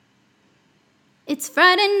It's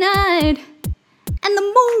Friday night, and the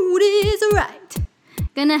mood is right.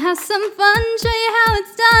 Gonna have some fun, show you how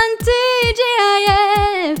it's done,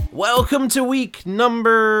 TGIF. Welcome to week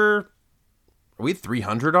number... Are we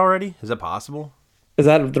 300 already? Is that possible? Is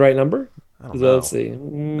that the right number? I don't know. Let's see.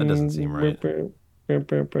 That doesn't seem right. No,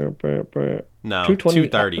 230. No.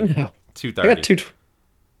 230. I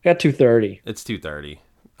got 230. It's 230.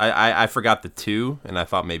 I forgot the 2, and I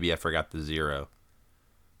thought maybe I forgot the 0.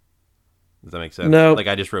 Does that make sense? No. Like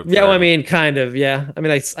I just wrote 30. Yeah, well, I mean, kind of, yeah. I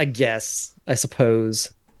mean, I guess, I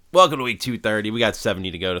suppose. Welcome to week 230. We got 70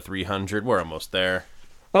 to go to 300. We're almost there.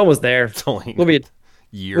 Almost there. It's only We'll be at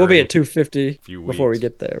year. We'll be at 250 few before we weeks.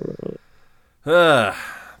 get there.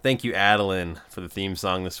 Thank you, Adeline, for the theme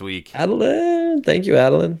song this week. Adeline, thank you,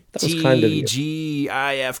 Adeline. That was kind of you.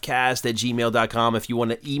 TGIFcast@gmail.com. If you want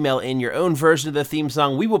to email in your own version of the theme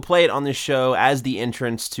song, we will play it on this show as the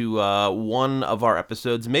entrance to one of our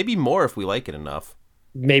episodes. Maybe more if we like it enough.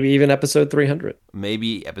 Maybe even episode 300.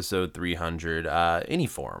 Maybe episode 300. Any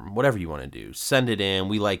form, whatever you want to do. Send it in.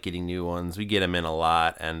 We like getting new ones. We get them in a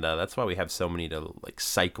lot, and that's why we have so many to like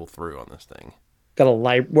cycle through on this thing. Got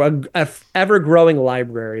a ever-growing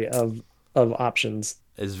library of options.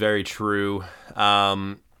 Is very true.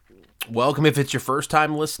 Welcome if it's your first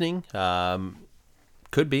time listening.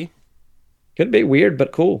 Could be. Could be weird,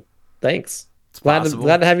 but cool. Thanks. It's Glad possible.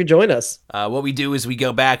 to have you join us. What we do is we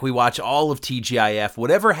go back, we watch all of TGIF,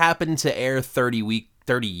 whatever happened to air 30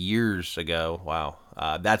 years ago. Wow.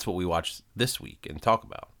 That's what we watch this week and talk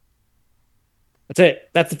about. That's it.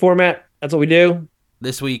 That's the format. That's what we do.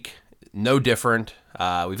 This week, no different.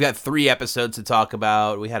 We've got 3 episodes to talk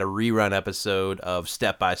about. We had a rerun episode of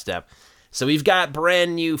Step by Step. So we've got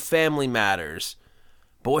brand new Family Matters,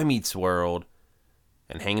 Boy Meets World,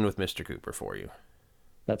 and Hanging with Mr. Cooper for you.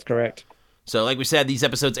 That's correct. So like we said, these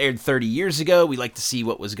episodes aired 30 years ago. We like to see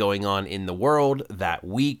what was going on in the world that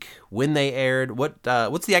week, when they aired. What's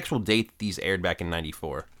the actual date these aired back in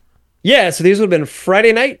 94? Yeah, so these would have been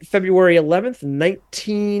Friday night, February 11th,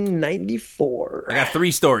 1994. I got 3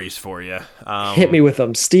 stories for you. Hit me with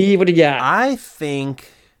them. Steve, what do you got? I think...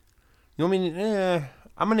 You want me to...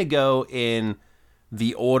 I'm going to go in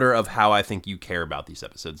the order of how I think you care about these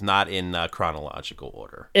episodes, not in chronological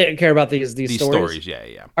order. I don't care about these stories,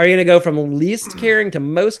 yeah. Are you going to go from least caring to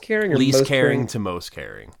most caring? Or Least most caring to most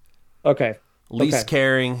caring. Okay. Least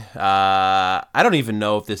caring. I don't even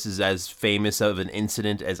know if this is as famous of an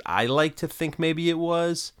incident as I like to think maybe it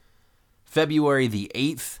was. February the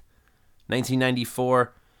 8th,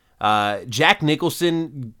 1994. Jack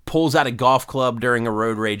Nicholson pulls out a golf club during a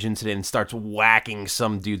road rage incident and starts whacking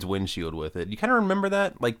some dude's windshield with it. You kind of remember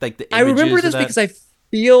that? Like the images I remember of this that? because I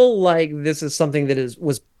feel like this is something that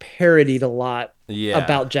was parodied a lot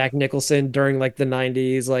about Jack Nicholson during like the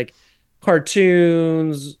 90s, like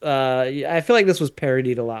cartoons. I feel like this was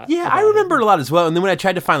parodied a lot. Yeah, I remember it a lot as well. And then when I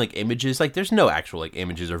tried to find like images, like there's no actual like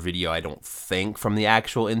images or video, I don't think, from the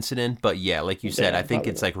actual incident. But yeah, like you said, I think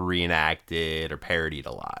it's like reenacted or parodied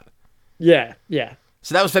a lot. Yeah.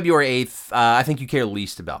 So that was February 8th. I think you care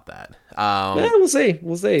least about that. We'll see.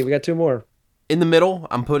 We got 2 more. In the middle,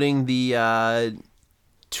 I'm putting the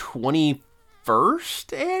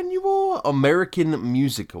 21st annual American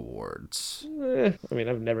Music Awards. I mean,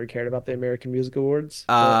 I've never cared about the American Music Awards.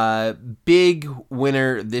 Big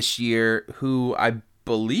winner this year, who I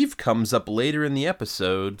believe comes up later in the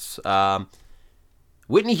episodes.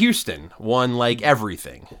 Whitney Houston won like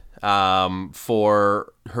everything.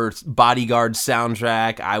 For her Bodyguard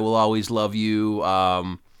soundtrack, I Will Always Love You.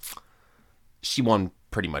 She won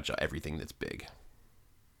pretty much everything that's big.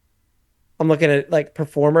 I'm looking at like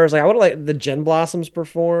performers. Like I would like the Jen Blossoms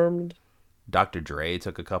performed. Dr. Dre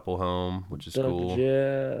took a couple home, which is cool.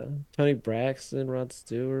 Yeah, Tony Braxton, Rod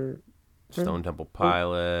Stewart, Stone Temple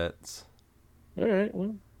Pilots. All right,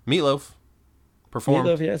 well, Meatloaf performed.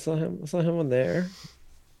 Meatloaf, yeah, I saw him on there.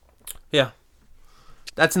 Yeah.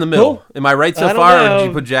 That's in the middle. Cool. Am I right so I don't far, know. or did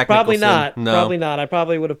you put Jack Probably Nicholson? not. No. Probably not. I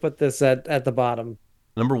probably would have put this at the bottom.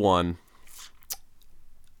 Number 1.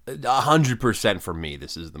 100% for me,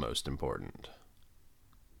 this is the most important.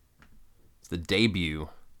 It's the debut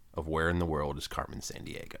of Where in the World is Carmen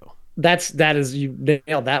Sandiego. That is, you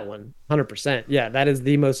nailed that one. 100%. Yeah, that is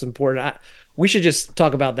the most important. We should just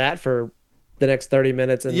talk about that for the next 30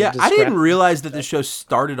 minutes. And Yeah, just I didn't realize that the show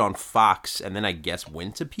started on Fox and then I guess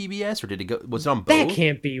went to PBS, or did it go? Was it on both? That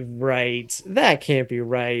can't be right.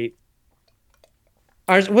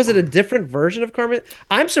 Was it a different version of Carmen?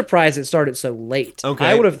 I'm surprised it started so late. Okay,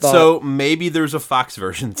 I would have thought. So maybe there's a Fox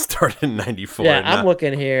version that started in '94. Yeah, I'm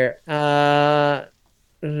looking here.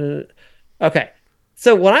 Okay.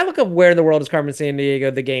 So when I look up Where in the World is Carmen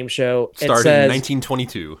Sandiego, the game show, Started it says in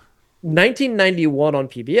 1922. 1991 on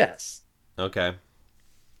PBS. Okay.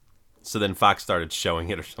 So then Fox started showing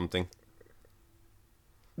it or something.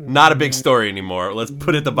 Not a big story anymore. Let's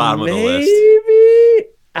put it at the bottom of the list. Maybe.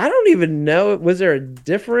 I don't even know. Was there a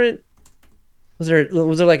different? Was there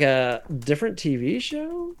like a different TV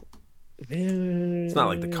show? It's not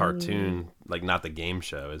like the cartoon, like not the game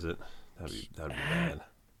show, is it? That'd be bad.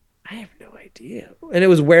 I have no idea. And it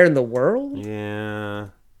was Where in the World? Yeah.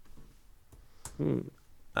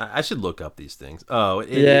 I should look up these things. Oh,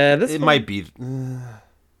 this it one, might be.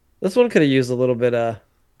 This one could have used a little bit of.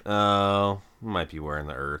 Oh, might be Where in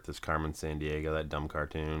the Earth is Carmen Sandiego, that dumb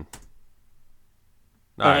cartoon.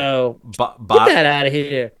 All right. Get that out of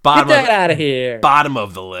here. Get that out of here. Bottom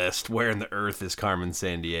of the list. Where in the Earth is Carmen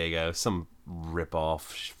Sandiego? Some rip-off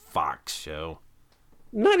Fox show.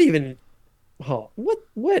 Not even. Oh,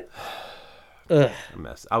 what? A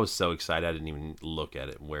mess. I was so excited I didn't even look at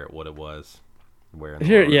it. What it was. Where in the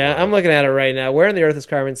Here, world yeah, I'm looking at it right now. Where in the Earth is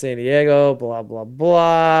Carmen Sandiego? Blah blah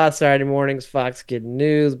blah. Saturday mornings, Fox Kid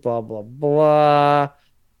News. Blah blah blah.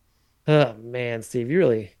 Oh man, Steve, you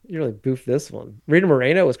really boofed this one. Rita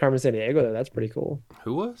Moreno was Carmen Sandiego, though. That's pretty cool.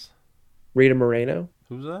 Who was? Rita Moreno.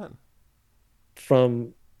 Who's that?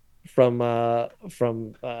 From my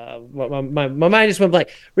mind just went blank.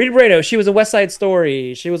 Rita Moreno, she was in West Side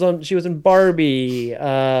Story. She was in Barbie.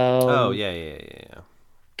 Oh yeah.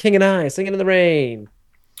 King and I, Singing in the Rain.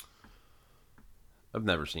 I've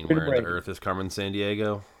never seen Where in the Earth is Carmen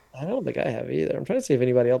Sandiego. I don't think I have either. I'm trying to see if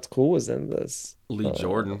anybody else cool was in this. Lee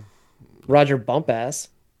Jordan. Roger Bumpass.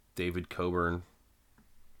 David Coburn.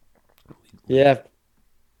 Yeah.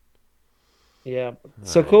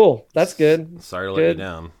 So cool. That's good. Sorry to let you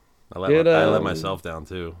down. I let myself down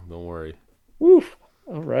too. Don't worry. Woo.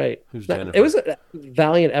 All right. Who's Jennifer? It was a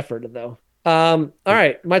valiant effort though. All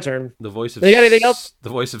right, my turn. The voice of you got anything else? The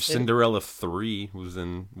voice of Cinderella 3 was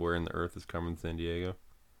in Where in the Earth is Carmen Sandiego.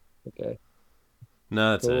 Okay.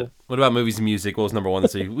 No, that's it. What about movies and music? What was number one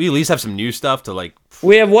this week? We at least have some new stuff to like.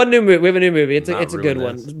 We have one new movie. We have a new movie. It's a good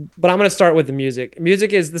one. But I'm going to start with the music.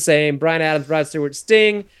 Music is the same. Bryan Adams, Rod Stewart,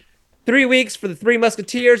 Sting. 3 weeks for the Three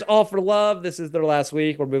Musketeers, All for Love. This is their last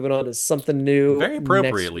week. We're moving on to something new. Very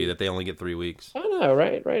appropriately that they only get 3 weeks. I know,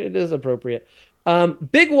 right? Right. It is appropriate.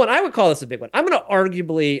 Big one. I would call this a big one. I'm going to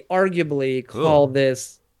arguably call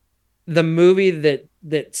this the movie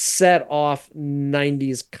that set off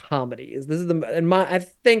 90s comedies. This is I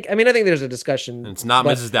think there's a discussion. It's not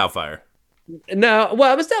Mrs. Doubtfire. No,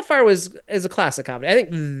 well, Mrs. Doubtfire is a classic comedy. I think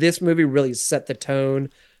this movie really set the tone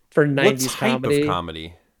for 90s comedy. What type of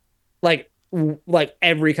comedy? Like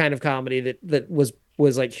every kind of comedy that was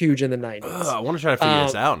like huge in the 90s. I want to try to figure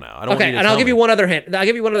this out now. I'll give you one other hint.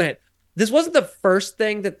 This wasn't the first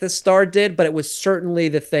thing that this star did, but it was certainly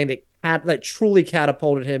the thing that truly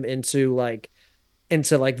catapulted him into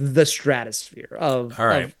the stratosphere of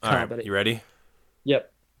comedy. All right. You ready?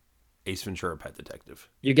 Yep. Ace Ventura: Pet Detective.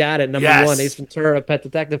 You got it. Number one, Ace Ventura: Pet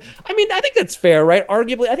Detective. I mean, I think that's fair, right?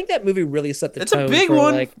 Arguably, I think that movie really set the tone. It's a big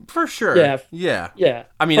one, for sure. Yeah.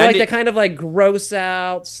 I mean, that kind of like gross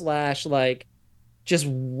out / just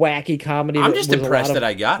wacky comedy. I'm just impressed that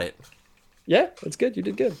I got it. Yeah, it's good. You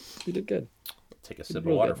did good. Take a sip of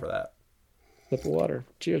water for that. Sip of water.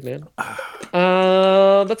 Cheers, man.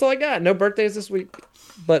 That's all I got. No birthdays this week,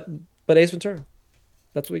 but Ace Ventura.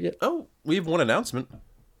 That's what we get. Oh, we have one announcement.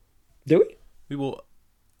 Do we? We will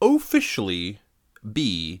officially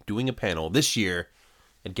be doing a panel this year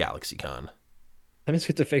at GalaxyCon. I'm just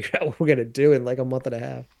going to figure out what we're going to do in like a month and a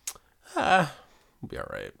half. We'll be all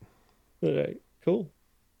right. All right. Cool.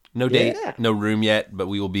 No date, no room yet, but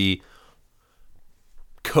we will be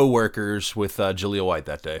co-workers with Jaleel White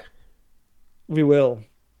that day. We will.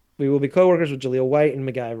 We will be co-workers with Jaleel White and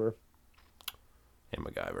MacGyver.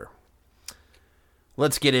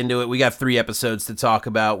 Let's get into it. We got 3 episodes to talk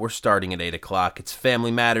about. We're starting at 8 o'clock. It's Family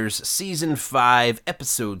Matters, Season 5,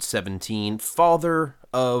 Episode 17, Father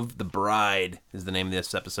of the Bride is the name of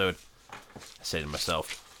this episode. I say to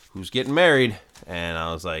myself, who's getting married? And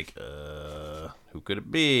I was like, who could it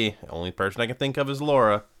be? The only person I can think of is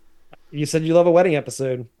Laura. You said you love a wedding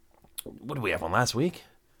episode. What did we have on last week?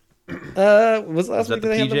 Was last week that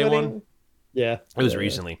the PJ one? Yeah. It was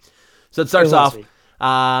recently. So it starts off...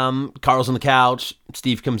 Carl's on the couch.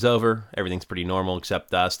 Steve comes over. Everything's pretty normal,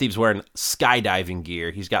 except Steve's wearing skydiving gear.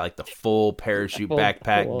 He's got like the full parachute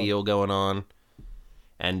backpack deal going on.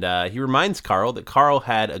 And he reminds Carl that Carl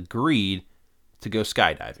had agreed to go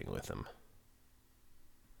skydiving with him.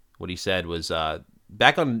 What he said was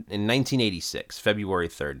back in 1986, February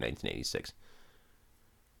 3rd, 1986.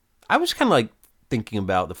 I was kind of like thinking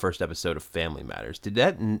about the first episode of Family Matters. Did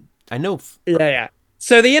that... I know... Yeah.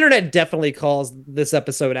 So the internet definitely calls this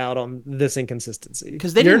episode out on this inconsistency.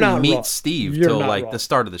 Because they You're didn't not meet wrong. Steve You're till not like wrong. the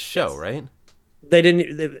start of the show, Yes.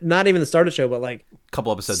 right? Not even the start of the show, but like A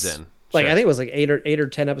couple episodes in. like Sure. I think it was like 8 or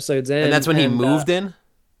 10 episodes in. And that's when he moved in?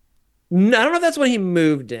 No, I don't know if that's when he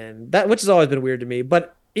moved in. That which has always been weird to me.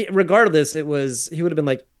 But regardless, he would have been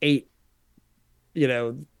like 8,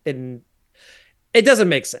 and it doesn't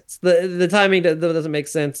make sense. The timing doesn't make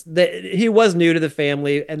sense. He was new to the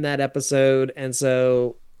family in that episode, and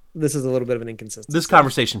so this is a little bit of an inconsistency. This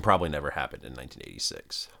conversation probably never happened in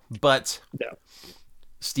 1986. But No.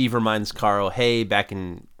 Steve reminds Carl, hey, back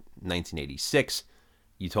in 1986,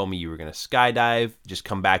 you told me you were going to skydive. Just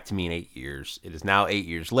come back to me in 8 years. It is now 8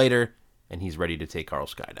 years later, and he's ready to take Carl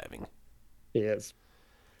skydiving. He is.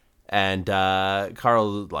 And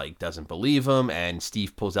Carl doesn't believe him, and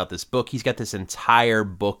Steve pulls out this book. He's got this entire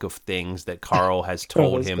book of things that Carl has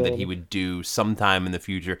told him that he would do sometime in the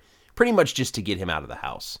future, pretty much just to get him out of the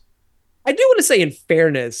house. I do want to say, in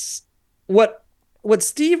fairness, what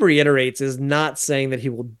Steve reiterates is not saying that he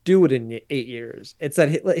will do it in 8 years. It's that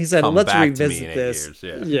he said, Come let's back to me revisit in 8 this.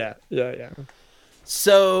 years, Yeah.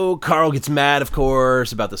 So Carl gets mad, of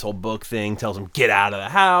course, about this whole book thing, tells him, get out of the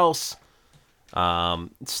house.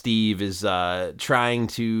 Steve is trying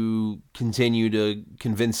to continue to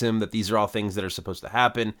convince him that these are all things that are supposed to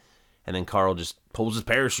happen. And then Carl just pulls his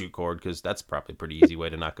parachute cord, because that's probably a pretty easy way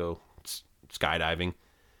to not go skydiving.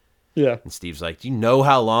 Yeah. And Steve's like, do you know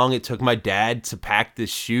how long it took my dad to pack this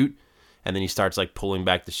chute? And then he starts pulling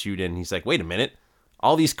back the chute in. And he's like, wait a minute.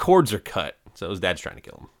 All these cords are cut. So his dad's trying to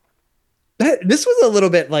kill him. This was a little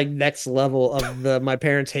bit next level of the "my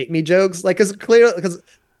parents hate me" jokes. Because it goes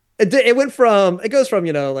from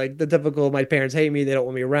the typical "my parents hate me, they don't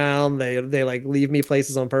want me around, they leave me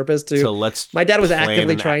places on purpose" to So let's my dad was plan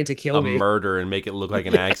actively trying to kill me. a murder and make it look like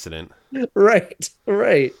an accident. Right. All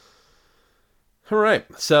right.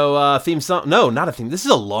 So theme song. No, not a theme. This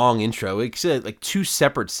is a long intro. It's 2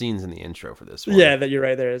 separate scenes in the intro for this one. Yeah, that you're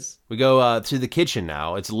right. There is. We go to the kitchen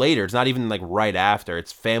now. It's later. It's not even right after.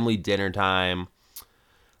 It's family dinner time.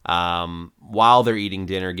 While they're eating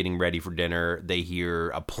dinner, getting ready for dinner, they hear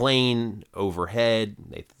a plane overhead.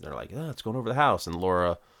 They're like, oh, it's going over the house. And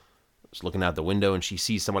Laura is looking out the window, and she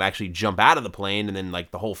sees someone actually jump out of the plane. And then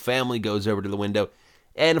the whole family goes over to the window.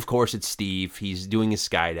 And, of course, it's Steve. He's doing his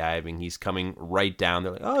skydiving. He's coming right down.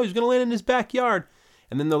 They're like, oh, he's going to land in his backyard.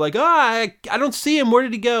 And then they're like, oh, I don't see him. Where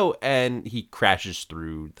did he go? And he crashes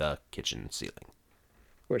through the kitchen ceiling.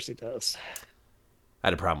 Of course he does. I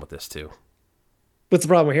had a problem with this, too. What's the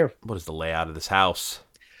problem here? What is the layout of this house?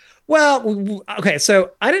 Well, okay,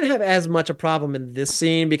 so I didn't have as much a problem in this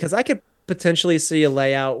scene because I could potentially see a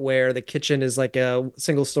layout where the kitchen is like a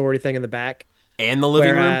single story thing in the back. And the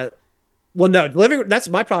living room? Well, no, the living room, that's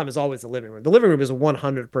my problem is always the living room. The living room is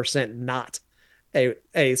 100% not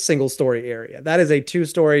a single story area. That is a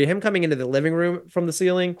 2-story. Him coming into the living room from the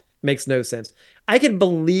ceiling makes no sense. I can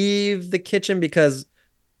believe the kitchen because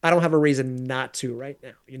I don't have a reason not to right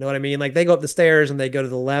now. You know what I mean? They go up the stairs and they go to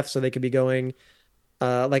the left, so they could be going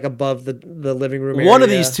above the living room area. One of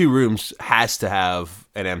these 2 rooms has to have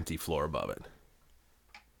an empty floor above it.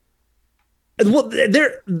 Well,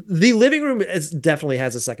 the living room definitely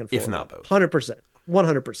has a second floor. If not both. 100%.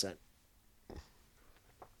 100%.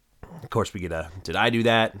 Of course, we get a, did I do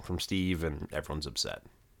that from Steve, and everyone's upset.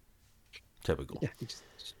 Typical. Yeah, just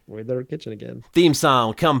avoid their kitchen again. Theme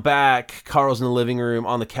song, come back. Carl's in the living room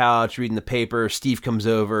on the couch reading the paper. Steve comes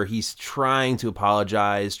over. He's trying to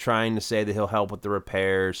apologize, trying to say that he'll help with the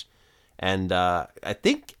repairs. And I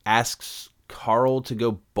think asks Carl to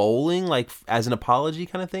go bowling, as an apology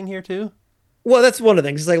kind of thing here, too. Well, that's one of the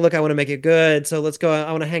things. He's like, look, I want to make it good, so let's go.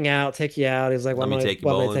 I want to hang out, take you out. He's like, why don't I take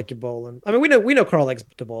you bowling? I mean, we know Carl likes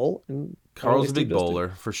to bowl. And Carl's a big bowler,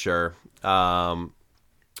 for sure.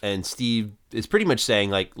 And Steve is pretty much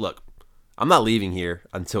saying, look, I'm not leaving here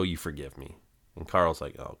until you forgive me. And Carl's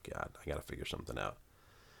like, oh, God, I got to figure something out.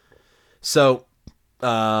 So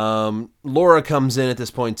Laura comes in at this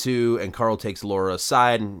point, too, and Carl takes Laura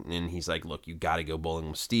aside, and he's like, look, you got to go bowling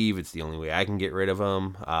with Steve. It's the only way I can get rid of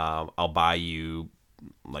him. I'll buy you,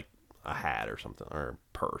 a hat or something, or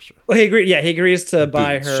a purse. Well, he agrees to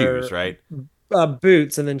buy her shoes, right?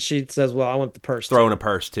 Boots, and then she says, well, I want the purse. Throwing a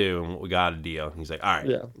purse, too, and we got a deal. And he's like, all right.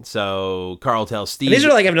 Yeah. So Carl tells Steve. And these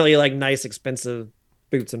are evidently nice, expensive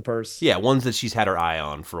boots and purse. Yeah, ones that she's had her eye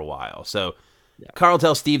on for a while. So Carl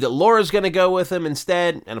tells Steve that Laura's going to go with him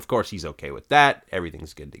instead. And, of course, he's okay with that.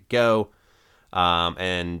 Everything's good to go.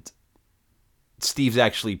 And Steve's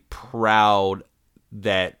actually proud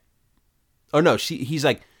that... Oh, no, he's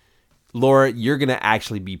like, Laura, you're going to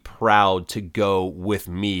actually be proud to go with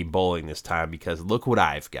me bowling this time because look what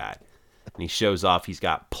I've got. And he shows off he's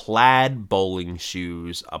got plaid bowling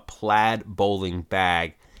shoes, a plaid bowling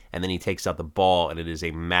bag, and then he takes out the ball, and it is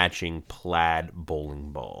a matching plaid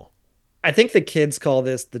bowling ball. I think the kids call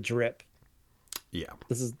this the drip. Yeah.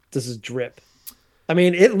 This is drip. I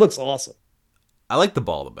mean, it looks awesome. I like the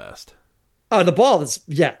ball the best. Oh, the ball is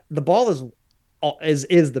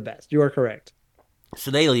the best. You are correct.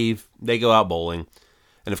 So they leave. They go out bowling.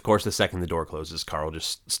 And of course, the second the door closes, Carl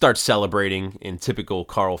just starts celebrating in typical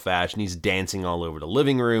Carl fashion. He's dancing all over the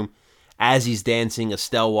living room. As he's dancing,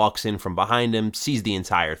 Estelle walks in from behind him, sees the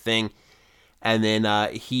entire thing. And then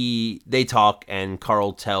they talk, and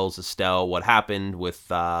Carl tells Estelle what happened with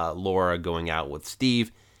Laura going out with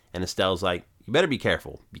Steve. And Estelle's like, you better be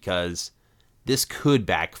careful, because this could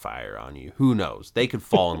backfire on you. Who knows? They could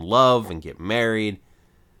fall in love and get married,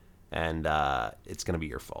 and it's going to be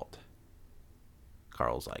your fault.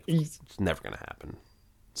 Carl's like, it's never going to happen.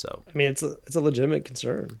 So I mean, it's a legitimate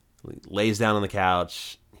concern. He lays down on the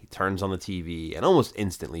couch, he turns on the TV, and almost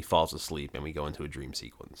instantly falls asleep, and we go into a dream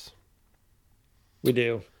sequence. We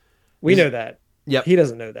do. We know that. Yep. He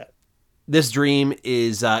doesn't know that. This dream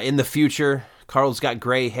is in the future. Carl's got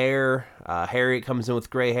gray hair. Harriet comes in with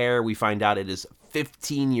gray hair. We find out it is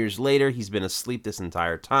 15 years later. He's been asleep this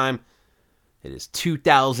entire time. It is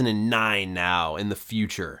 2009 now in the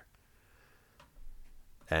future.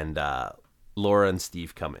 And Laura and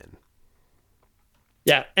Steve come in.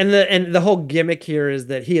 Yeah, and the whole gimmick here is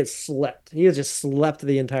that he has slept. He has just slept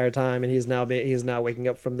the entire time, and he's now waking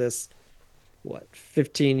up from this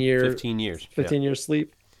 15 years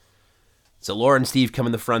sleep. So Laura and Steve come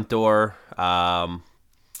in the front door, and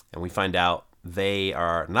we find out they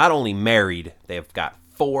are not only married, they've got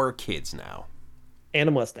 4 kids now. And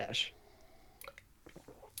a mustache.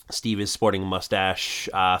 Steve is sporting a mustache.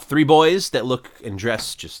 3 boys that look and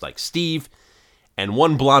dress just like Steve, and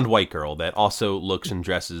 1 blonde white girl that also looks and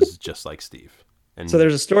dresses just like Steve. And so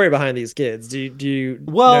there's a story behind these kids. Do you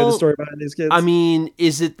know the story behind these kids? I mean,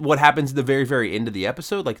 is it what happens at the very, very end of the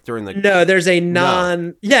episode, like during the? No, there's a non.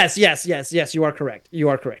 No. Yes. You are correct. You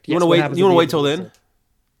want to wait? You want to wait till then?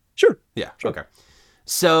 Sure. Yeah. Sure. Okay.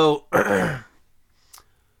 So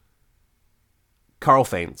Carl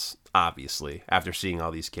faints, obviously, after seeing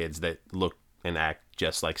all these kids that look and act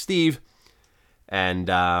just like Steve. And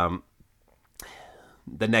the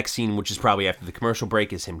next scene, which is probably after the commercial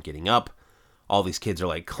break, is him getting up. All these kids are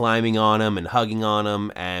like climbing on him and hugging on him.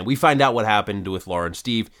 And we find out what happened with Laura and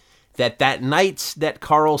Steve. That night that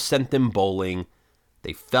Carl sent them bowling,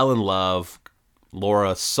 they fell in love.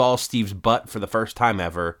 Laura saw Steve's butt for the first time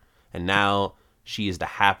ever. And now she is the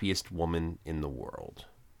happiest woman in the world.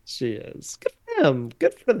 She is. Good for them.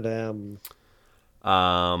 Good for them.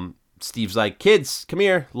 Steve's like, kids, come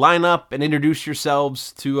here, line up and introduce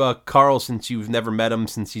yourselves to Carl, since you've never met him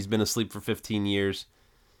since he's been asleep for 15 years.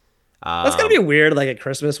 That's gonna be weird, like at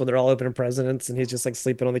Christmas when they're all opening presents and he's just like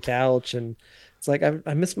sleeping on the couch, and it's like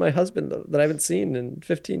I miss my husband that I haven't seen in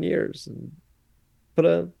 15 years, and put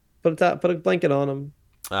a blanket on him.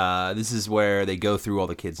 This is where they go through all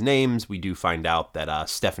the kids' names. We do find out that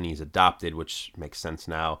Stephanie's adopted, which makes sense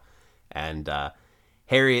now, and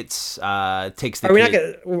Harriet's takes the. Are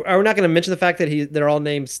we not gonna mention the fact that they're all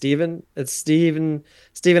named Stephen? It's Stephen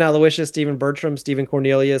Aloysius, Stephen Bertram, Stephen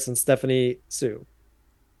Cornelius, and Stephanie Sue.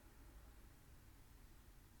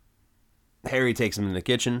 Harry takes him in the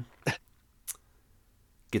kitchen,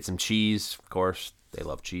 gets some cheese. Of course, they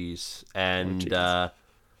love cheese, and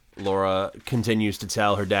Laura continues to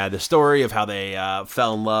tell her dad the story of how they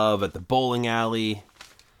fell in love at the bowling alley.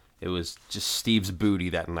 It was just Steve's booty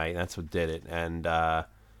that night. That's what did it. And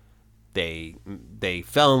they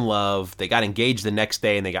fell in love. They got engaged the next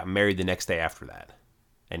day, and they got married the next day after that.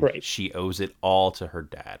 And she owes it all to her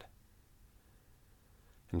dad.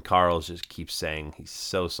 And Carl just keeps saying he's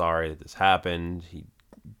so sorry that this happened. He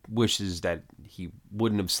wishes that he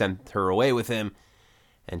wouldn't have sent her away with him.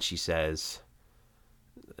 And she says,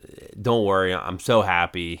 don't worry, I'm so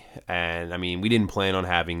happy. And I mean, we didn't plan on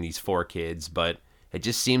having these 4 kids, but it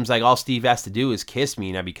just seems like all Steve has to do is kiss me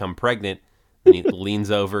and I become pregnant. And he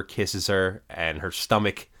leans over, kisses her, and her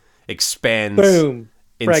stomach expands. Boom.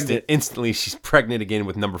 Instantly, she's pregnant again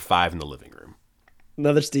with number 5 in the living room.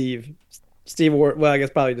 Another Steve. Well, I guess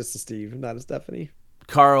probably just a Steve, not a Stephanie.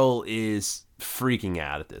 Carl is freaking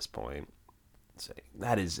out at this point, saying,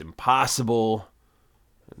 that is impossible.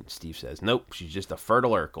 And Steve says, nope, she's just a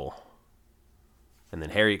fertile Urkel. And then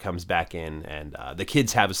Harriet comes back in, and the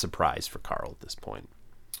kids have a surprise for Carl at this point.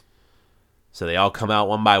 So they all come out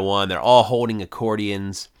one by one. They're all holding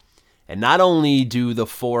accordions. And not only do the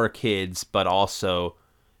 4 kids, but also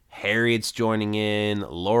Harriet's joining in.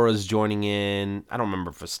 Laura's joining in. I don't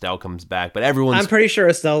remember if Estelle comes back, but I'm pretty sure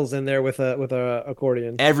Estelle's in there with a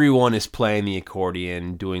accordion. Everyone is playing the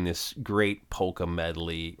accordion, doing this great polka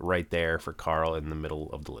medley right there for Carl in the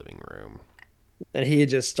middle of the living room. And he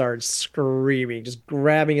just starts screaming, just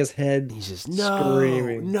grabbing his head. He's just,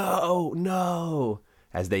 no,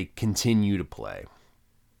 as they continue to play.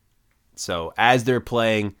 So as they're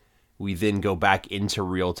playing, we then go back into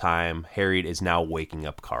real time. Harriet is now waking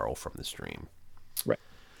up Carl from this dream. Right.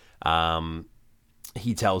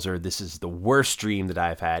 He tells her, this is the worst dream that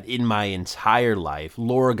I've had in my entire life.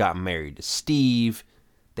 Laura got married to Steve.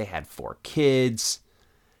 They had 4 kids.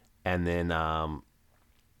 And then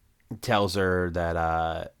tells her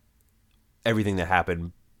that everything that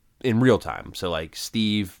happened in real time. So, like,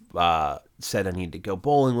 Steve said I need to go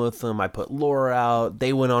bowling with him. I put Laura out.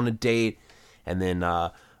 They went on a date. And then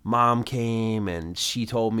Mom came and she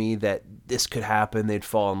told me that this could happen. They'd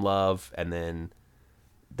fall in love. And then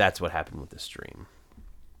that's what happened with this dream.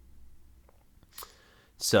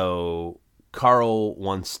 So Carl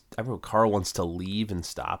wants to leave and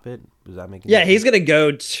stop it. Does that make any sense? He's gonna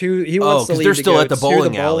go to. He wants to leave. They're still to at the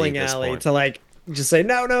bowling alley to like just say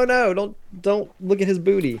no, don't look at his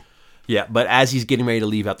booty. Yeah, but as he's getting ready to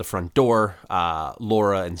leave out the front door,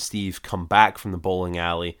 Laura and Steve come back from the bowling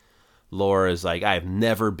alley. Laura is like, I have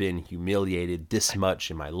never been humiliated this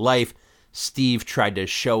much in my life. Steve tried to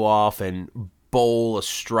show off and bowl a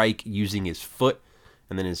strike using his foot,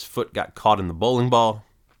 and then his foot got caught in the bowling ball.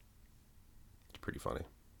 Pretty funny.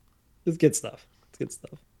 It's good stuff.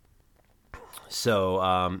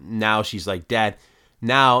 So now she's like, Dad,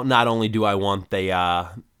 now not only do I want the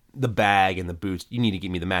bag and the boots, you need to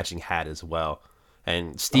give me the matching hat as well.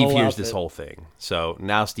 And Steve hears this whole thing. So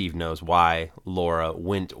now Steve knows why Laura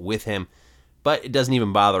went with him, but it doesn't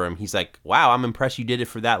even bother him. He's like, wow, I'm impressed you did it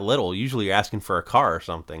for that little. Usually you're asking for a car or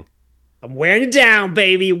something. I'm wearing you down,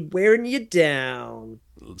 baby. Wearing you down.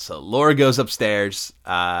 So Laura goes upstairs.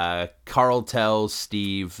 Carl tells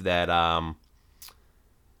Steve that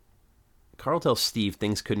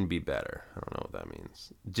things couldn't be better. I don't know what that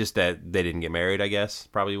means. Just that they didn't get married, I guess.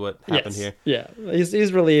 Probably what happened here. Yeah,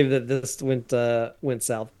 he's relieved that this went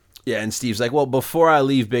south. Yeah, and Steve's like, well, before I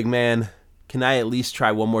leave, big man, can I at least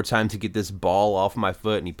try one more time to get this ball off my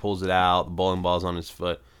foot? And he pulls it out. The bowling ball's on his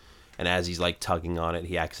foot. And as he's like tugging on it,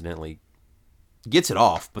 he accidentally gets it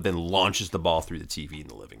off, but then launches the ball through the TV in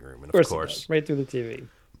the living room. And of course, right through the TV.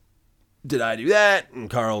 Did I do that? And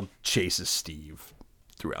Carl chases Steve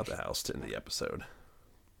throughout the house to end the episode.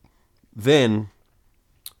 Then,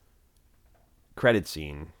 credit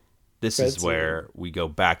scene. This is where we go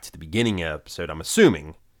back to the beginning of the episode. I'm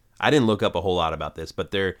assuming. I didn't look up a whole lot about this, but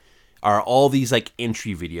there are all these like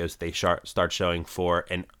entry videos they start showing for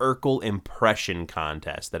an Urkel impression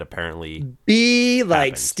contest that apparently be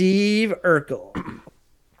like Steve Urkel.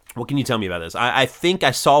 What can you tell me about this? I think I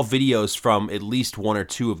saw videos from at least 1 or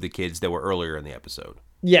 2 of the kids that were earlier in the episode.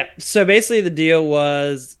 Yeah, so basically the deal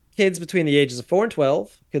was kids between the ages of 4 and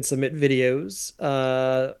 12 could submit videos,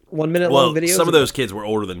 1 minute long videos. Some of those kids were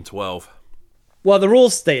older than 12. Well, the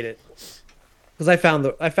rules stated, because I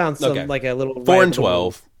found some like a little 4 and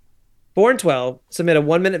 12. 4 and 12 submit a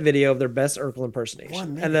 1 minute video of their best Urkel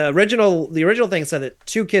impersonation. And the original thing said that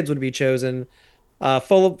 2 kids would be chosen,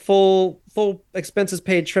 full expenses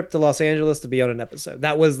paid trip to Los Angeles to be on an episode.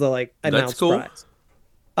 That was the like announced prize.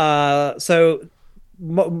 So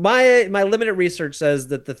my limited research says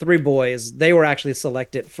that the 3 boys, they were actually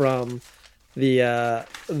selected from the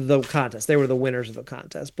contest. They were the winners of the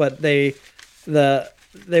contest, but they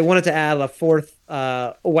wanted to add a 4th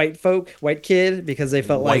white kid because they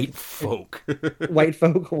felt white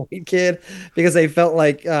kid because they felt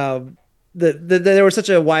like there was such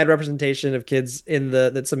a wide representation of kids in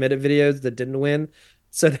that submitted videos that didn't win.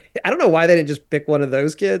 So I don't know why they didn't just pick one of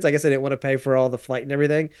those kids. I guess they didn't want to pay for all the flight and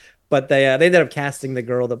everything, but they ended up casting the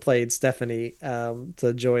girl that played Stephanie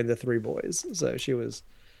to join the 3 boys. So she was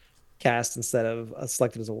cast instead of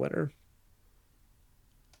selected as a winner.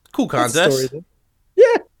 Cool contest.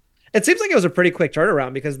 Yeah. It seems like it was a pretty quick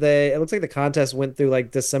turnaround because it looks like the contest went through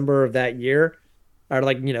like December of that year, or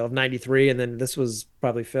like, of 93. And then this was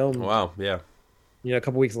probably filmed. Wow. Yeah. A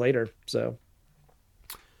couple weeks later. So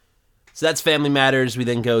that's Family Matters. We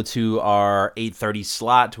then go to our 8:30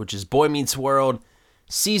 slot, which is Boy Meets World,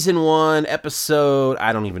 season 1, episode,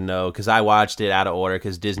 I don't even know, because I watched it out of order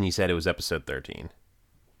because Disney said it was episode 13.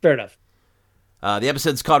 Fair enough. The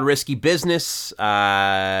episode's called Risky Business.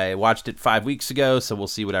 I watched it 5 weeks ago, so we'll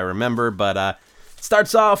see what I remember. But it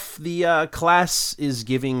starts off, the class is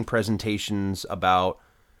giving presentations about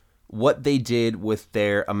what they did with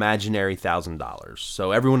their imaginary $1,000.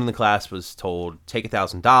 So everyone in the class was told, take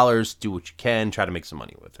 $1,000, do what you can, try to make some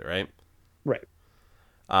money with it, right? Right.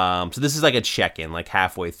 So this is like a check-in, like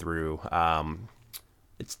halfway through.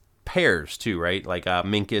 It's pairs too, right? Like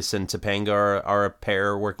Minkus and Topanga are a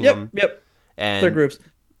pair working on. Yep. And they're groups.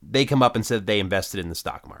 They come up and said they invested in the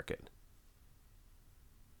stock market.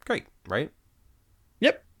 Great, right?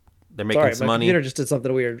 Yep. They're making some my money. Computer just did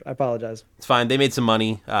something weird. I apologize. It's fine. They made some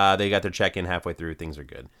money. They got their check-in halfway through. Things are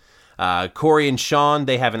good. Corey and Sean,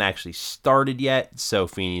 they haven't actually started yet. So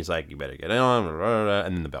Feeney's like, you better get on.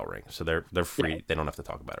 And then the bell rings. So they're free. Yeah. They don't have to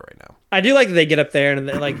talk about it right now. I do like that they get up there and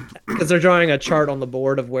they're like, because they're drawing a chart on the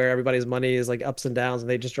board of where everybody's money is like ups and downs, and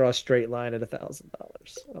they just draw a straight line at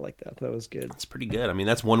 $1,000. I like that. That was good. It's pretty good. I mean,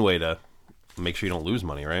 that's one way to make sure you don't lose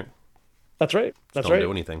money, right? That's right. That's right. Don't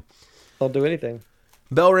do anything. Don't do anything.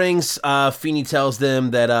 Bell rings. Feeney tells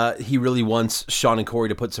them that he really wants Sean and Corey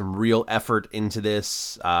to put some real effort into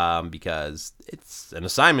this because it's an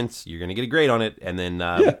assignment. You're going to get a grade on it. And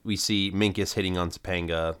then we see Minkus hitting on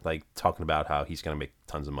Topanga, like talking about how he's going to make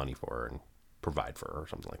tons of money for her and provide for her or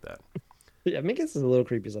something like that. Yeah, Minkus is a little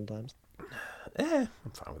creepy sometimes. I'm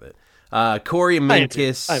fine with it. Corey and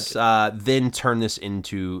Minkus then turn this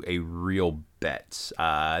into a real bet.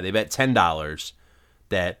 They bet $10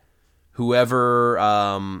 that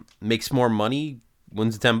whoever makes more money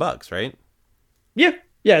wins the $10, right? Yeah.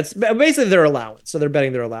 It's basically their allowance. So they're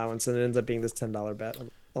betting their allowance, and it ends up being this $10 bet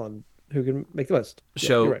on who can make the most.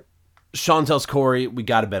 So you're right. Sean tells Corey, "We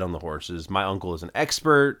got to bet on the horses. My uncle is an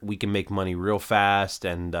expert. We can make money real fast,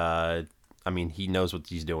 and I mean, he knows what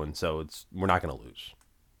he's doing. So we're not going to lose."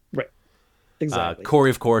 Right. Exactly. Corey,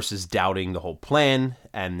 of course, is doubting the whole plan,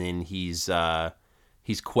 and then he's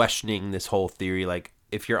questioning this whole theory, like,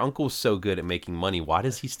 if your uncle's so good at making money, why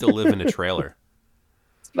does he still live in a trailer?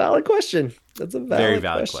 It's a valid question. That's a very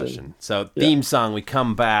valid question. So theme song, we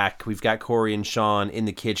come back. We've got Corey and Sean in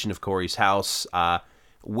the kitchen of Corey's house,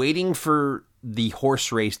 waiting for the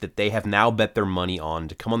horse race that they have now bet their money on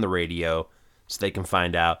to come on the radio so they can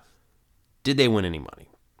find out, did they win any money?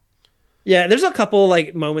 Yeah, there's a couple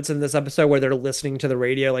like moments in this episode where they're listening to the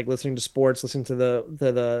radio, like listening to sports, listening to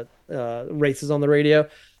the races on the radio.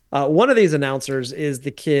 One of these announcers is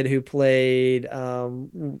the kid who played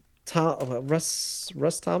Russ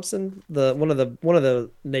Thompson, one of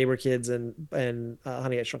the neighbor kids and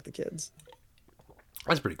Honey, I Shrunk the Kids.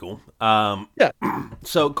 That's pretty cool. Yeah.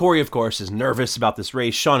 So Corey, of course, is nervous about this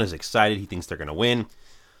race. Sean is excited. He thinks they're going to win.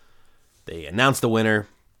 They announce the winner.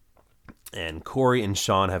 And Corey and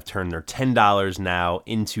Sean have turned their $10 now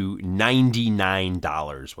into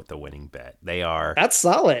 $99 with the winning bet. They are... That's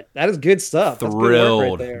solid. That is good stuff. Thrilled. That's good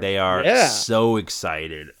work right there. They are so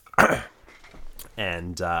excited.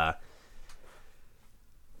 And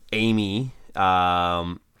Amy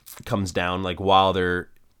comes down like while they're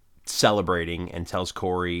celebrating and tells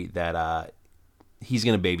Corey that he's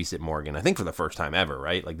going to babysit Morgan. I think for the first time ever,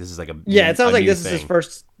 right? Like this is like a it sounds like this thing. is his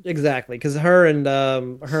first exactly because her and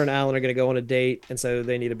Alan are going to go on a date, and so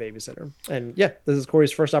they need a babysitter. And this is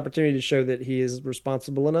Corey's first opportunity to show that he is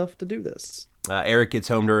responsible enough to do this. Eric gets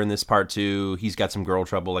home to her in this part too. He's got some girl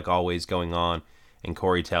trouble like always going on, and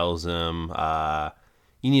Corey tells him,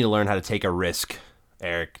 "You need to learn how to take a risk,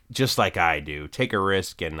 Eric, just like I do. Take a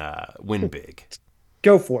risk and win big.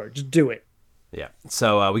 Go for it. Just do it." Yeah.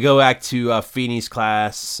 So we go back to Feeney's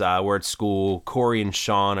class. We're at school. Corey and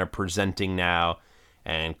Sean are presenting now,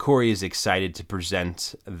 and Corey is excited to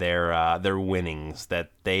present their winnings,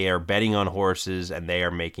 that they are betting on horses and they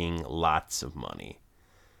are making lots of money.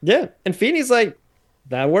 Yeah, and Feeney's like,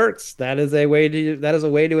 that works. That is a way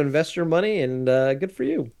to invest your money, and good for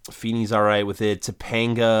you. Feeney's all right with it.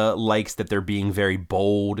 Topanga likes that they're being very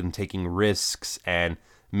bold and taking risks, and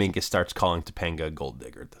Minkus starts calling Topanga a gold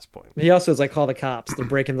digger at this point. He also is like, call the cops. They're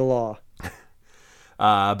breaking the law.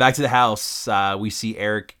 Back to the house. We see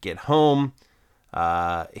Eric get home.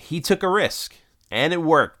 He took a risk, and it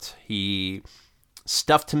worked. He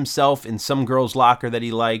stuffed himself in some girl's locker that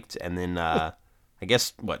he liked, and then I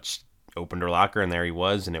guess, she opened her locker, and there he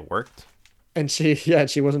was, and it worked. And she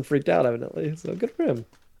wasn't freaked out, evidently. So good for him.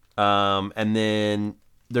 And then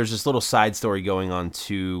there's this little side story going on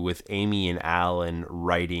too with Amy and Alan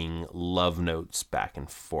writing love notes back and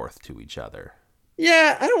forth to each other.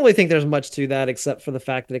 Yeah, I don't really think there's much to that except for the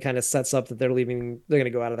fact that it kind of sets up that they're going to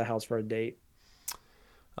go out of the house for a date.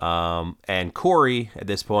 And Corey, at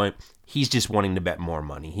this point, he's just wanting to bet more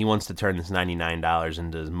money. He wants to turn this $99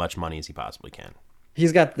 into as much money as he possibly can.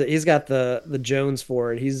 He's got the Jones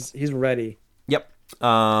for it. He's ready. Yep.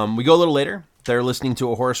 We go a little later. They're listening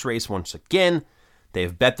to a horse race once again.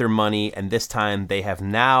 They've bet their money, and this time they have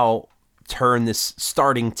now turn this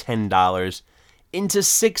starting $10 into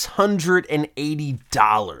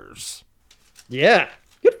 $680. Yeah.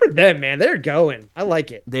 Good for them, man. They're going. I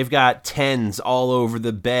like it. They've got 10s all over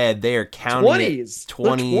the bed. They are counting 20s.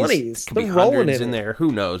 20s. Could be They're rolling hundreds in it. there.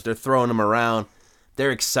 Who knows? They're throwing them around.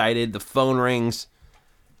 They're excited. The phone rings.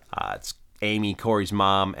 It's Amy, Corey's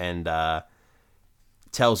mom, and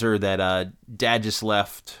tells her that Dad just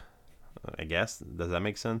left. I guess. Does that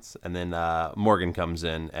make sense? And then Morgan comes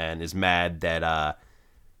in and is mad that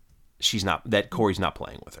Corey's not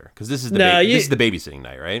playing with her, because this is the babysitting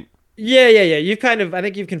night, right? Yeah. I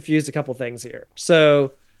think you've confused a couple things here.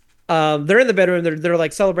 So, they're in the bedroom. They're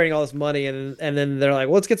like celebrating all this money, and then they're like,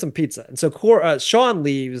 well, let's get some pizza. And so Sean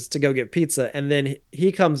leaves to go get pizza, and then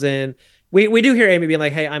he comes in. We do hear Amy being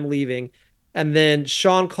like, hey, I'm leaving. And then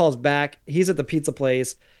Sean calls back. He's at the pizza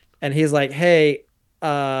place, and he's like, hey,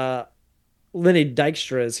 Lenny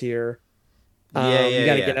Dykstra is here. You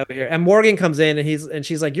gotta get over here. And Morgan comes in, and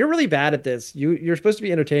she's like, you're really bad at this. You're supposed to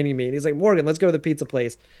be entertaining me. And he's like, Morgan, let's go to the pizza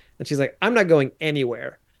place. And she's like, I'm not going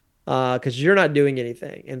anywhere, because you're not doing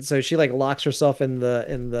anything. And so she like locks herself in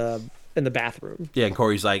the bathroom. Yeah, and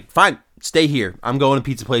Corey's like, fine, stay here. I'm going to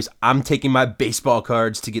pizza place. I'm taking my baseball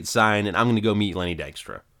cards to get signed, and I'm gonna go meet Lenny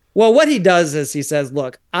Dykstra. Well, what he does is he says,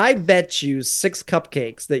 look, I bet you 6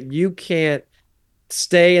 cupcakes that you can't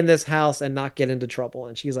stay in this house and not get into trouble.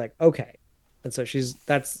 And she's like, okay. And so she's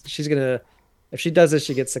gonna, if she does this,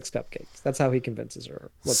 she gets 6 cupcakes. That's how he convinces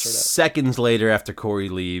her. What's her name? Seconds later, after Corey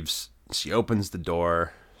leaves, she opens the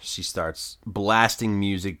door. She starts blasting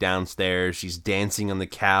music downstairs. She's dancing on the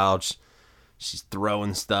couch. She's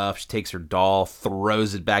throwing stuff. She takes her doll,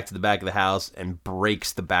 throws it back to the back of the house, and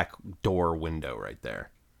breaks the back door window right there.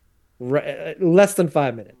 Less than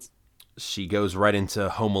 5 minutes. She goes right into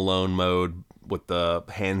Home Alone mode with the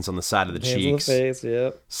hands on the side of the cheeks, on the face,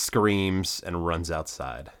 yep. Screams, and runs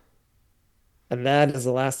outside. And that is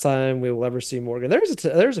the last time we will ever see Morgan.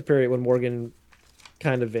 There's a period when Morgan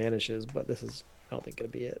kind of vanishes, but this is, I don't think,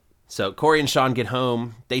 going to be it. So Corey and Sean get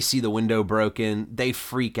home. They see the window broken. They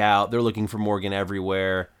freak out. They're looking for Morgan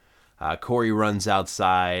everywhere. Corey runs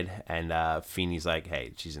outside, and Feeney's like,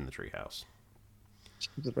 hey, she's in the treehouse.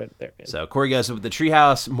 She's right there, man. So Corey goes up to the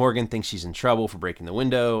treehouse. Morgan thinks she's in trouble for breaking the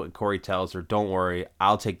window. And Corey tells her, don't worry,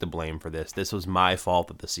 I'll take the blame for this. This was my fault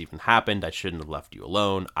that this even happened. I shouldn't have left you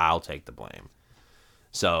alone. I'll take the blame.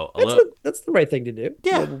 So that's the right thing to do.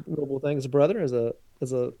 Yeah. Noble thing as a brother, as a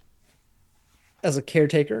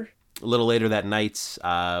caretaker. A little later that night,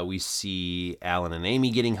 we see Alan and Amy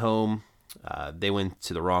getting home. They went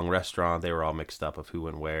to the wrong restaurant. They were all mixed up of who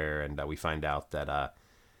went where, and we find out that...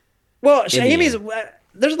 There's a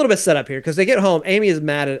little bit set up here, because they get home. Amy is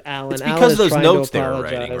mad at Alan. It's because Alan those notes they were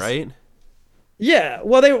writing, right? Yeah,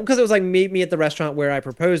 well, because it was like, meet me at the restaurant where I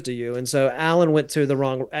proposed to you, and so Alan went to the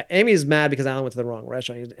wrong. Amy's mad because Alan went to the wrong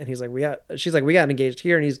restaurant, and he's like, she's like, we got engaged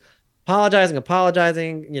here, and he's apologizing,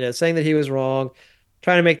 saying that he was wrong,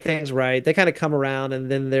 trying to make things right. They kind of come around, and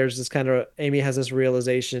then there's this kind of, Amy has this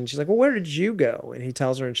realization. She's like, well, where did you go? And he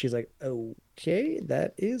tells her, and she's like, okay,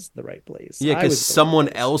 that is the right place. Yeah, because someone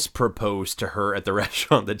else proposed to her at the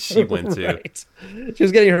restaurant that she went to. Right. She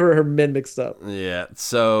was getting her men mixed up. Yeah,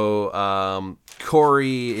 so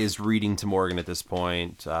Corey is reading to Morgan at this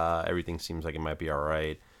point. Everything seems like it might be all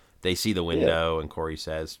right. They see the window, and Corey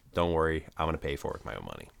says, don't worry, I'm going to pay for it with my own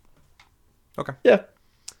money. Okay. Yeah.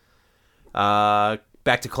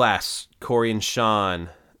 Back to class. Corey and Sean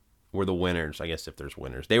were the winners. I guess if there's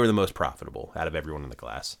winners. They were the most profitable out of everyone in the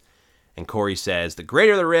class. And Corey says, the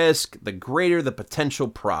greater the risk, the greater the potential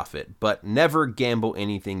profit, but never gamble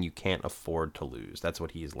anything you can't afford to lose. That's what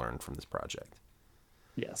he's learned from this project.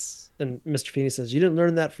 Yes. And Mr. Feeney says, you didn't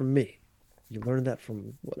learn that from me. You learned that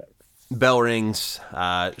from whatever. Bell rings.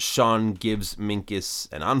 Sean gives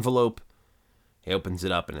Minkus an envelope. He opens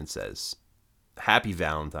it up and it says, Happy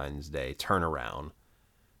Valentine's Day, turn around.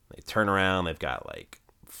 They turn around, they've got like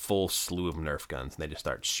full slew of Nerf guns, and they just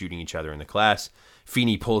start shooting each other in the class.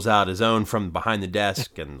 Feeney pulls out his own from behind the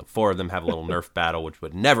desk, and the 4 of them have a little Nerf battle, which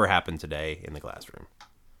would never happen today in the classroom.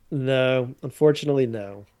 No, unfortunately,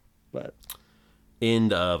 no. But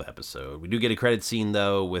end of episode. We do get a credit scene,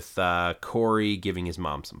 though, with Corey giving his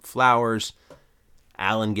mom some flowers.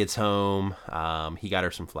 Alan gets home. He got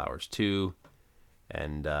her some flowers, too.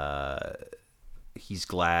 And he's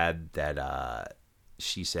glad that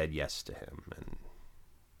she said yes to him. And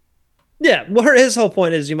yeah, well, his whole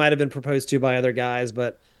point is you might have been proposed to by other guys,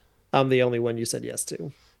 but I'm the only one you said yes to.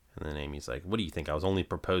 And then Amy's like, what do you think? I was only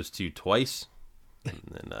proposed to twice?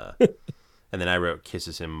 And then I wrote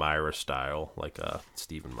kisses him Myra style, like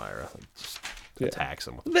Stephen Myra. Like, just attacks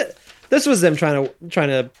him. This was them trying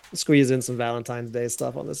to squeeze in some Valentine's Day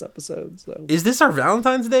stuff on this episode. So is this our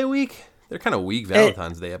Valentine's Day week? They're kind of weak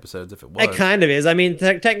Valentine's Day episodes. If it was, it kind of is. I mean,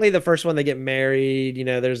 technically, the first one they get married.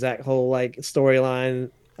 There's that whole like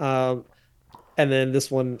storyline. And then this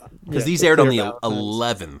one, because these aired on the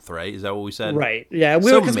 11th, right? Is that what we said? Right. Yeah.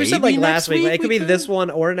 Because we said like last week. It could be this one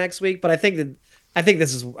or next week, but I think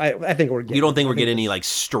this is. I think we're getting. You don't think we're getting any like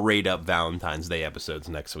straight up Valentine's Day episodes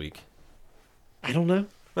next week? I don't know.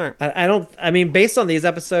 All right. I don't. I mean, based on these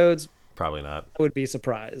episodes, probably not. I would be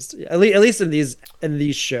surprised. At least in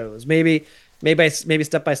these shows, maybe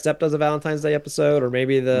Step by Step does a Valentine's Day episode, or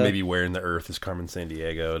maybe Where in the Earth is Carmen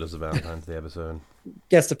Sandiego does a Valentine's Day episode.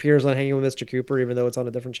 Guest appears on Hanging with Mr. Cooper, even though it's on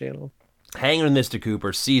a different channel. Hanging with Mr.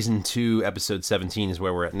 Cooper, season 2, episode 17 is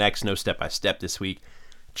where we're at next. No Step by Step this week.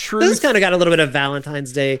 Truth. This kind of got a little bit of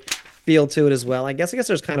Valentine's Day feel to it as well. I guess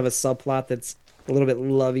there's kind of a subplot that's a little bit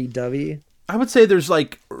lovey-dovey. I would say there's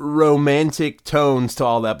like romantic tones to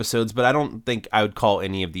all the episodes, but I don't think I would call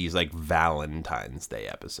any of these like Valentine's Day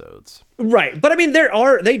episodes. Right. But I mean,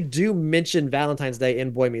 they do mention Valentine's Day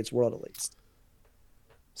in Boy Meets World at least.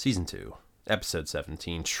 Season 2. Episode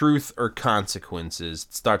 17, Truth or Consequences.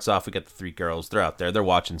 It starts off, we got the 3 girls. They're out there. They're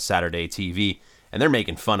watching Saturday TV, and they're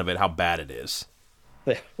making fun of it, how bad it is.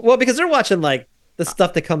 Well, because they're watching, like, the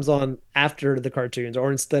stuff that comes on after the cartoons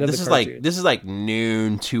or instead of the cartoons. This is like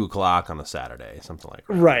noon, 2 o'clock on a Saturday, something like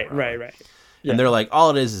that. Right. Yeah. And they're like, all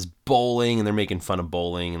it is bowling, and they're making fun of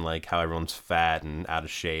bowling and, like, how everyone's fat and out of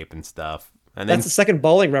shape and stuff. And then, that's the second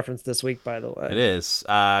bowling reference this week, by the way. It is.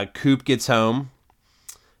 Coop gets home.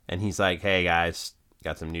 And he's like, hey, guys,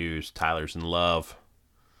 got some news. Tyler's in love.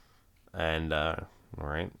 And, all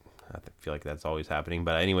right. I feel like that's always happening.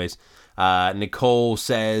 But anyways, Nicole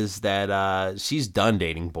says that she's done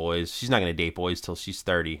dating boys. She's not going to date boys till she's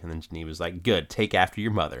 30. And then Geneva's like, good, take after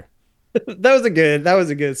your mother. That was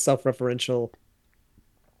a good self-referential.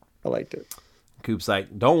 I liked it. Coop's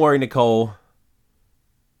like, don't worry, Nicole.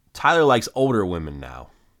 Tyler likes older women now.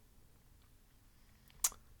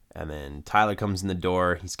 And then Tyler comes in the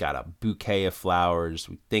door. He's got a bouquet of flowers.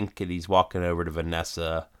 We think that he's walking over to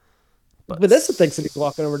Vanessa. But Vanessa thinks that he's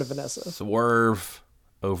walking over to Vanessa. Swerve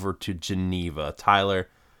over to Geneva. Tyler,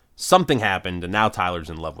 something happened, and now Tyler's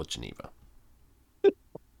in love with Geneva. That's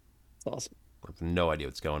awesome. I have no idea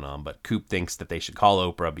what's going on, but Coop thinks that they should call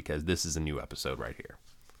Oprah because this is a new episode right here.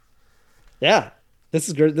 Yeah, this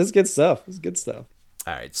is good. This is good stuff. This is good stuff.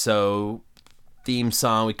 All right, so theme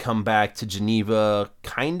song, we come back to Geneva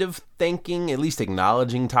kind of thanking, at least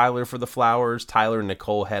acknowledging Tyler for the flowers. Tyler and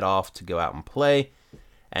Nicole head off to go out and play,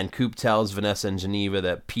 and Coop tells Vanessa and Geneva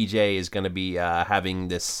that PJ is going to be having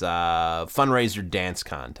this fundraiser dance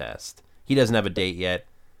contest. He doesn't have a date yet,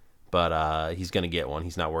 but he's going to get one.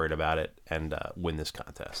 He's not worried about it, and win this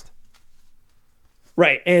contest.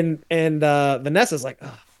 Right, and Vanessa's like,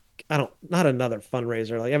 oh, not another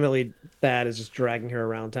fundraiser. Like, evidently, Thad is just dragging her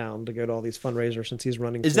around town to go to all these fundraisers since he's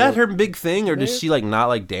running. Is that her big thing, or does she like not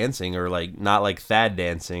like dancing, or like not like Thad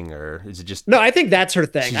dancing, or is it just? No, I think that's her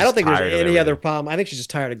thing. I don't think there's any other problem. I think she's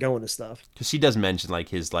just tired of going to stuff. Because she does mention like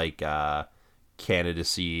his like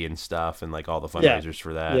candidacy and stuff, and like all the fundraisers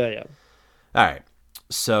for that. Yeah. All right,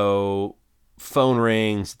 so phone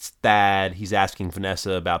rings. It's Thad. He's asking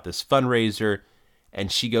Vanessa about this fundraiser. And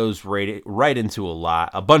she goes right into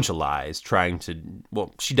a bunch of lies, trying to.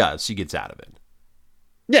 Well, she does. She gets out of it.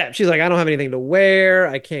 Yeah, she's like, I don't have anything to wear.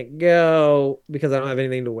 I can't go because I don't have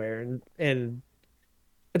anything to wear, and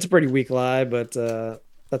it's a pretty weak lie, but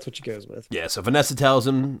that's what she goes with. Yeah. So Vanessa tells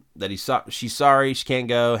him that she's sorry, she can't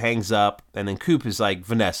go. Hangs up, and then Coop is like,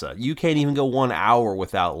 Vanessa, you can't even go 1 hour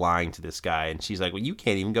without lying to this guy, and she's like, well, you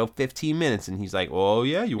can't even go 15 minutes, and he's like, oh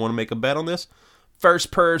yeah, you want to make a bet on this?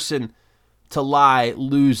 First person to lie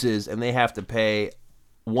loses, and they have to pay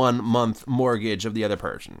 1 month mortgage of the other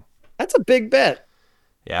person. That's a big bet.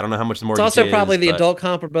 Yeah, I don't know how much the mortgage is. It's also probably the adult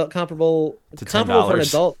comparable to comparable for an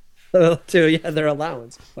adult to their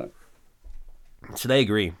allowance. But. So they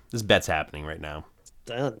agree. This bet's happening right now. It's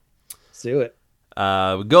done. Let's do it.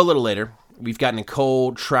 We go a little later. We've got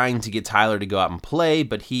Nicole trying to get Tyler to go out and play,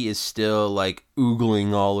 but he is still like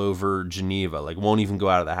oogling all over Geneva. Like won't even go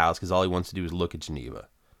out of the house because all he wants to do is look at Geneva.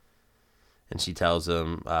 And she tells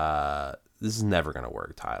him, this is never going to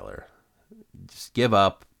work, Tyler. Just give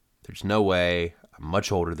up. There's no way. I'm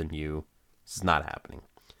much older than you. This is not happening.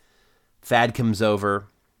 Thad comes over.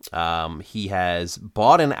 He has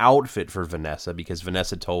bought an outfit for Vanessa because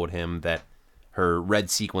Vanessa told him that her red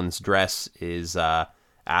sequins dress is out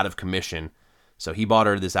of commission. So he bought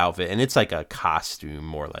her this outfit. And it's like a costume,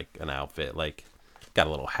 more like an outfit. Like, got a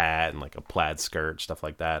little hat and like a plaid skirt, stuff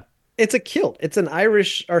like that. it's a kilt. It's an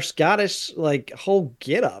Irish or Scottish like whole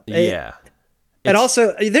get up. Yeah. And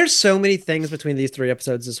also, there's so many things between these 3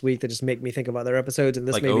 episodes this week that just make me think of other episodes, and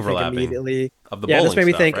this Like made me think overlapping immediately. of the Yeah, this bowling made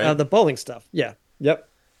me stuff, think right? of the bowling stuff. Yeah. Yep.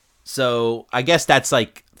 So I guess that's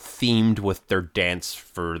like themed with their dance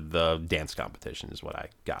for the dance competition is what I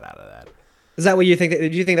got out of that. Is that what you think?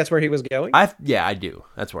 Did you think that's where he was going? Yeah, I do.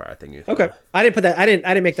 That's where I think you. Okay. I didn't put that. I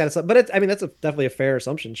didn't make that assumption, but I mean, that's definitely a fair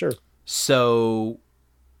assumption. Sure. So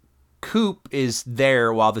Coop is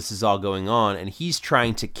there while this is all going on, and he's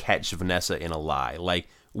trying to catch Vanessa in a lie, like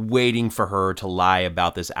waiting for her to lie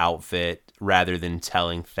about this outfit rather than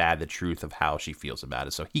telling Thad the truth of how she feels about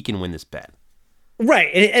it, so he can win this bet. Right,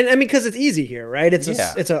 and I mean, because it's easy here, right? It's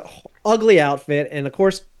a ugly outfit, and of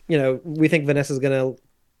course, we think Vanessa's gonna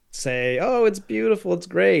say, "Oh, it's beautiful, it's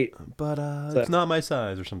great," but it's not my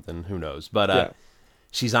size or something. Who knows? But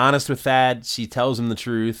she's honest with Thad. She tells him the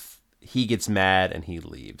truth. He gets mad and he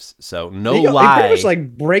leaves. So no lie. He pretty much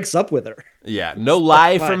like breaks up with her. Yeah, no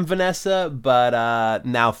lie from Vanessa, but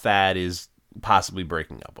now Thad is possibly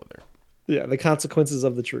breaking up with her. Yeah, the consequences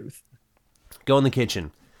of the truth. Go in the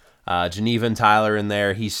kitchen. Geneva and Tyler in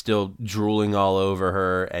there. He's still drooling all over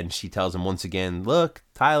her, and she tells him once again, "Look,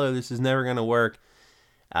 Tyler, this is never going to work."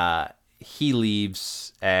 He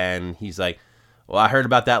leaves, and he's like, "Well, I heard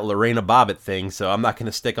about that Lorena Bobbitt thing, so I'm not going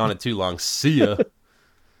to stick on it too long. See ya."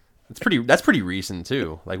 That's pretty recent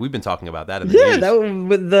too. Like we've been talking about that in the news. That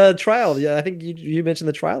with the trial. Yeah, I think you mentioned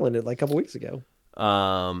the trial in it like a couple weeks ago.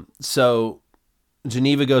 So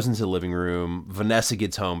Geneva goes into the living room. Vanessa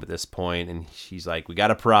gets home at this point, and she's like, "We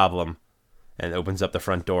got a problem," and opens up the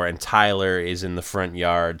front door. And Tyler is in the front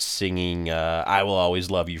yard singing "I Will Always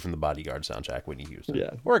Love You" from the Bodyguard soundtrack, Whitney Houston.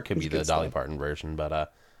 Yeah, or it could be the Dolly Parton version, but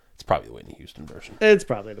it's probably the Whitney Houston version. It's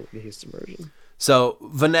probably the Whitney Houston version. So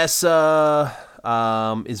Vanessa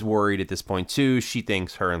is worried at this point too. She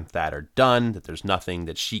thinks her and Thad are done, that there's nothing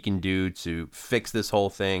that she can do to fix this whole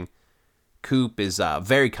thing. Coop is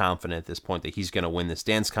very confident at this point that he's going to win this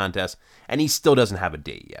dance contest, and he still doesn't have a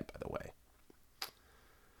date yet, by the way.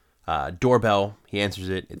 Doorbell, he answers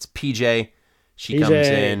it. It's PJ. She comes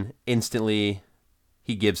in instantly.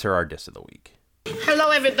 He gives her our diss of the week. Hello,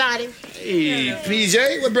 everybody. Hey,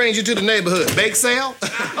 PJ, what brings you to the neighborhood? Bake sale?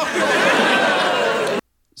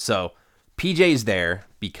 So PJ's there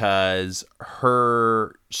because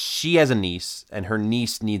she has a niece, and her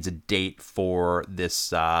niece needs a date for this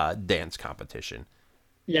dance competition.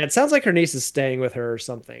 Yeah, it sounds like her niece is staying with her or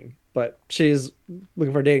something, but she's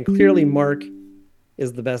looking for a date. And clearly, Mark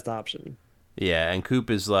is the best option. Yeah, and Coop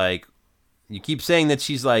is like, "You keep saying that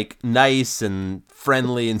she's like nice and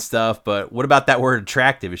friendly and stuff, but what about that word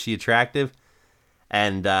attractive? Is she attractive?"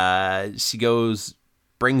 And she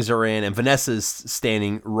brings her in, and Vanessa's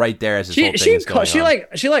standing right there as this whole thing is going on.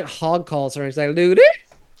 She like hog calls her. She's like, "Ludi."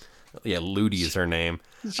 Yeah, Ludi is her name.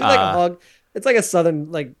 She's like a hog. It's like a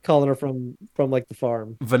southern like calling her from like the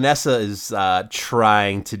farm. Vanessa is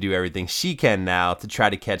trying to do everything she can now to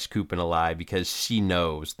try to catch Coop in a lie, because she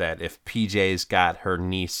knows that if PJ's got her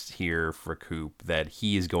niece here for Coop, that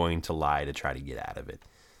he is going to lie to try to get out of it.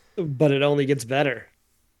 But it only gets better.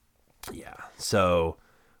 Yeah. So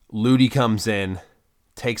Ludi comes in,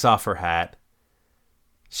 takes off her hat.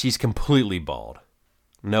 She's completely bald.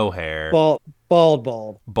 No hair. Bald.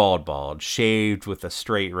 Shaved with a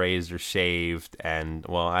straight razor, shaved. And,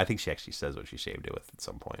 well, I think she actually says what she shaved it with at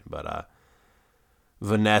some point. But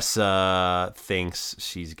Vanessa thinks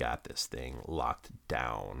she's got this thing locked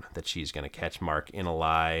down, that she's going to catch Mark in a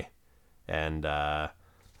lie. And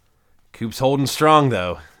Coop's holding strong,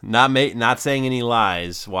 though. Not saying any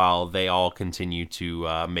lies, while they all continue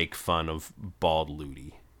to make fun of bald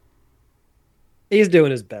Ludi. He's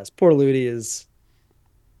doing his best. Poor Ludi is...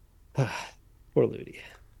 Poor Ludi.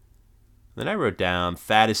 Then I wrote down,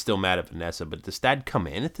 Thad is still mad at Vanessa, but does Thad come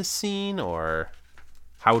in at the scene, or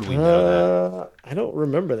how would we know that? I don't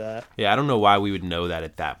remember that. Yeah, I don't know why we would know that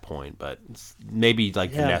at that point, but maybe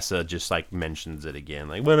Vanessa just like mentions it again,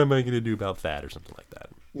 like, what am I going to do about Thad or something like that.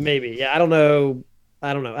 Maybe. Yeah, I don't know.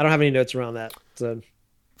 I don't have any notes around that. So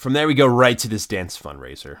from there, we go right to this dance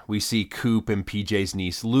fundraiser. We see Coop and PJ's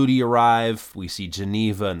niece Ludi arrive. We see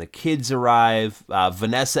Geneva and the kids arrive.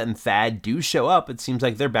 Vanessa and Thad do show up. It seems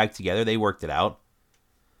like they're back together. They worked it out.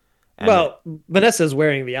 And Vanessa's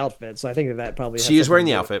wearing the outfit, so I think that probably... She is wearing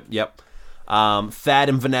the outfit, yep. Thad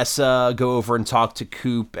and Vanessa go over and talk to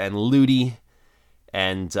Coop and Ludi.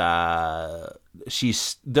 And everyone's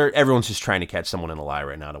just trying to catch someone in a lie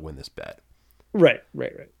right now to win this bet. Right.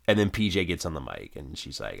 And then PJ gets on the mic, and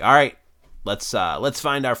she's like, "All right, let's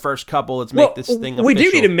find our first couple. Let's make this thing official." We do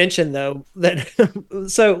need to mention, though, that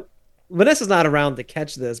so Vanessa's not around to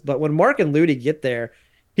catch this, but when Mark and Ludi get there,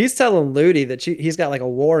 he's telling Ludi that he's got like a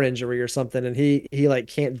war injury or something, and he like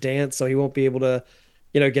can't dance, so he won't be able to,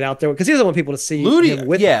 get out there because he doesn't want people to see him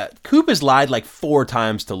with. Yeah, Coop has lied like 4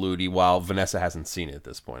 times to Ludi while Vanessa hasn't seen it at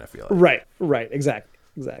this point. I feel like. Right, exactly.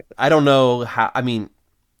 I don't know how. I mean,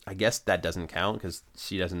 I guess that doesn't count because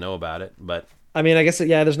she doesn't know about it. But I mean, I guess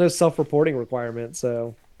there's no self-reporting requirement,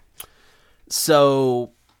 so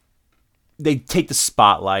they take the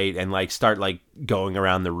spotlight and like start like going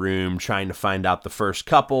around the room trying to find out the first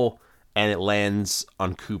couple, and it lands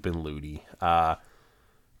on Coop and Ludi.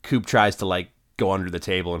 Coop tries to like go under the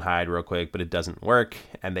table and hide real quick, but it doesn't work,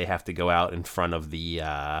 and they have to go out in front of the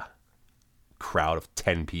crowd of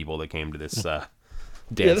 10 people that came to this dance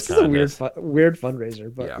this contest. is a weird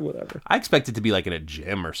fundraiser, but whatever. I expect it to be like in a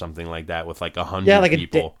gym or something like that with like 100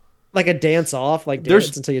 people. Like a dance off, like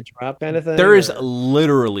dance until you drop kind of thing. There is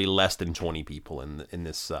literally less than 20 people in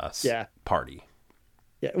this party.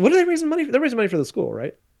 Yeah. What are they raising money for? They're raising money for the school,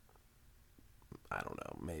 right? I don't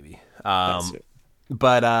know, maybe.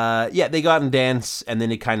 But they go out and dance, and then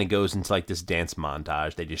it kind of goes into like this dance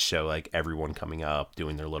montage. They just show like everyone coming up,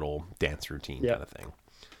 doing their little dance routine kind of thing.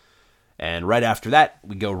 And right after that,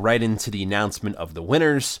 we go right into the announcement of the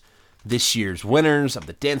winners. This year's winners of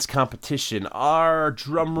the dance competition are,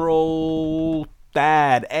 drumroll,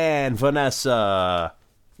 Thad and Vanessa.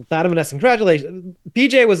 Thad and Vanessa, congratulations.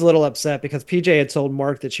 PJ was a little upset because PJ had told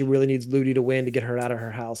Mark that she really needs Ludi to win to get her out of her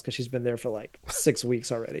house because she's been there for like 6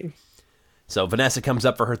 weeks already. So Vanessa comes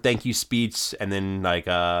up for her thank you speech, and then like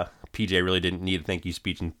PJ really didn't need a thank you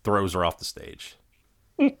speech and throws her off the stage.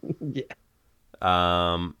 Yeah.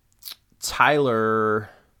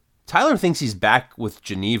 Tyler thinks he's back with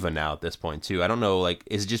Geneva now at this point too. I don't know, like,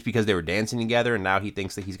 is it just because they were dancing together and now he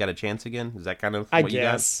thinks that he's got a chance again? Is that kind of what you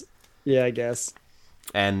got? Yeah, I guess.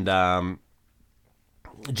 And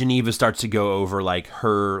Geneva starts to go over like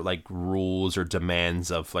her like rules or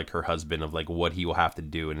demands of like her husband of like what he will have to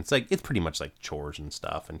do, and it's pretty much like chores and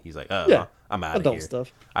stuff, and he's like, I'm out of here.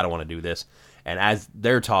 Stuff. I don't want to do this. And as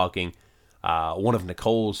they're talking, one of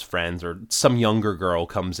Nicole's friends or some younger girl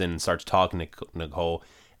comes in and starts talking to Nicole,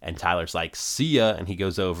 and Tyler's like, see ya, and he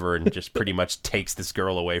goes over and just pretty much takes this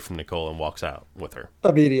girl away from Nicole and walks out with her.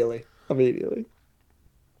 Immediately.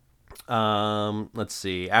 Let's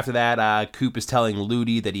see. After that, Coop is telling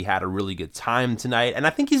Ludi that he had a really good time tonight, and I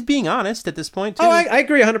think he's being honest at this point too. Oh, I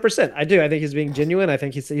agree 100%. I do. I think he's being genuine. I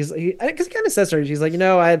think because he kind of says to her, he's like,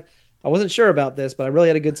 I wasn't sure about this, but I really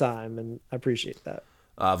had a good time, and I appreciate that.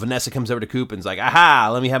 Vanessa comes over to Coop and is like,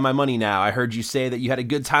 aha, let me have my money now. I heard you say that you had a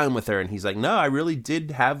good time with her. And he's like, no, I really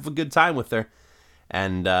did have a good time with her.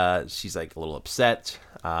 And she's like a little upset.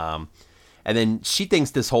 And then she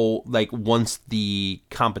thinks this whole, like, once the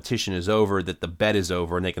competition is over, that the bet is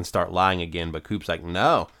over and they can start lying again. But Coop's like,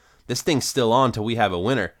 no, this thing's still on till we have a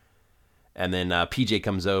winner. And then PJ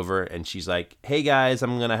comes over and she's like, hey guys,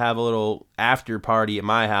 I'm going to have a little after party at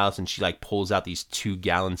my house. And she like pulls out these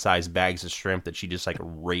 2-gallon sized bags of shrimp that she just like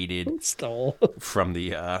raided Stole from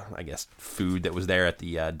the, I guess, food that was there at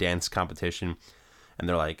the dance competition. And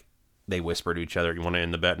they're like, they whisper to each other, you want to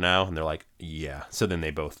end the bet now? And they're like, yeah. So then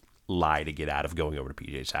they both lie to get out of going over to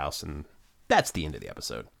PJ's house. And that's the end of the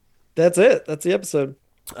episode. That's it. That's the episode.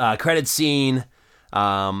 Credit scene.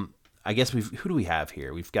 I guess who do we have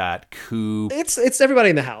here? We've got Coop. It's everybody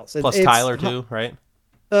in the house. Plus Tyler too, right?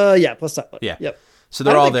 Yeah, plus Tyler. Yeah. Yep. So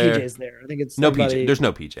they're all there. PJ's there. I think it's no everybody... PJ. There's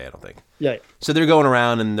no PJ, I don't think. Yeah. So they're going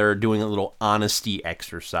around and they're doing a little honesty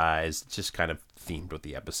exercise, just kind of themed with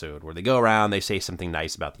the episode, where they go around, they say something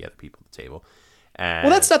nice about the other people at the table. And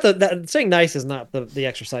well, that's not saying nice is not the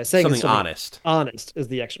exercise. Saying something honest. Honest is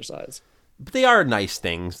the exercise. But they are nice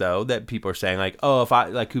things, though, that people are saying, like, oh, if I,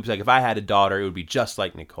 like Coop's like, if I had a daughter, it would be just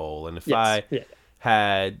like Nicole. And if I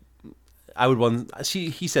would want,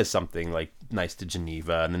 he says something, like, nice to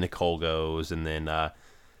Geneva, and then Nicole goes, and then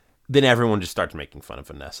everyone just starts making fun of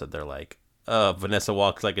Vanessa. They're like, Vanessa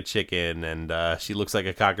walks like a chicken, and she looks like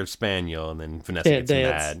a Cocker Spaniel, and then Vanessa gets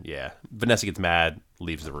mad. Yeah. Vanessa gets mad,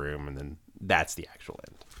 leaves the room, and then that's the actual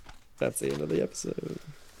end. That's the end of the episode.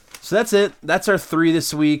 So that's it. That's our 3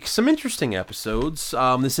 this week. Some interesting episodes.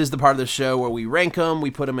 This is the part of the show where we rank them.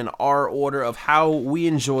 We put them in our order of how we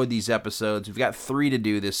enjoyed these episodes. We've got 3 to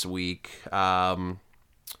do this week. I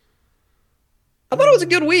thought it was a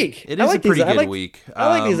good week. It is a pretty good week. I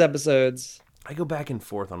like these episodes. I go back and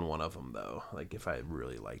forth on one of them, though. Like, if I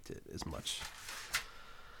really liked it as much.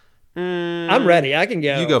 I'm ready. I can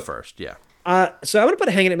go. You go first, yeah. So I'm going to put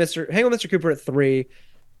Hanging with Mr. Cooper at 3.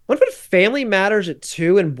 I'm going to put Family Matters at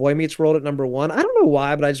 2 and Boy Meets World at number 1. I don't know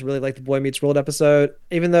why, but I just really like the Boy Meets World episode,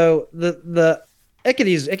 even though it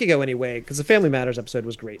could go anyway, because the Family Matters episode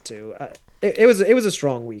was great too. It was a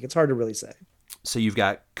strong week. It's hard to really say. So you've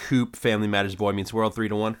got Coop, Family Matters, Boy Meets World,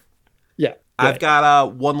 3-1. Yeah. I've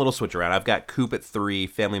got one little switch around. I've got Coop at 3,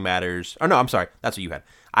 Family Matters. Oh, no, I'm sorry. That's what you had.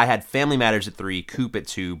 I had Family Matters at 3, Coop at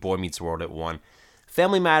 2, Boy Meets World at 1.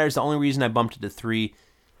 Family Matters, the only reason I bumped it to 3,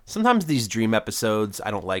 sometimes these dream episodes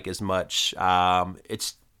I don't like as much. I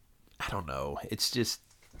don't know. It's just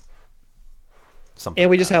something. And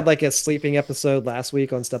we just had like a sleeping episode last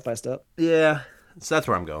week on Step by Step. Yeah. So that's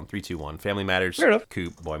where I'm going. 3-2-1. Family Matters,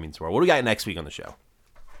 Coop, Boy Meets World. What do we got next week on the show?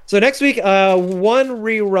 So next week, one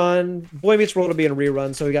rerun. Boy Meets World will be in a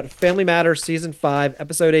rerun. So we got Family Matters Season 5,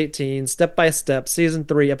 Episode 18, Step by Step, Season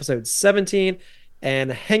 3, Episode 17,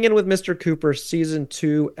 and Hanging with Mr. Cooper, Season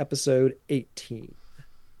 2, Episode 18.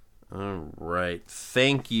 All right.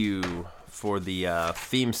 Thank you for the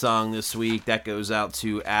theme song this week. That goes out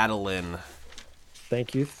to Adeline.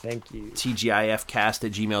 Thank you.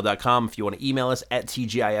 TGIFcast@gmail.com. If you want to email us at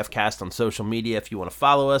TGIFcast on social media. If you want to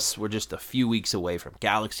follow us, we're just a few weeks away from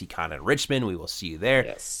GalaxyCon in Richmond. We will see you there.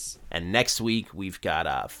 Yes. And next week, we've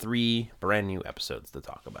got 3 brand new episodes to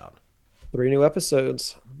talk about. 3 new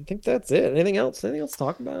episodes. I think that's it. Anything else? Anything else to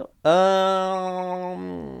talk about?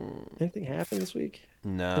 Anything happened this week?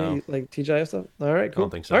 No. Any, like TGIF stuff? All right, cool. I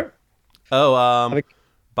don't think so. All right. Oh,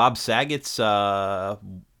 Bob Saget's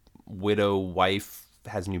widow wife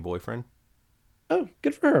has a new boyfriend. Oh,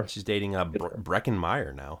 good for her. She's dating Breckin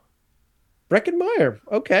Meyer now. Breckin Meyer.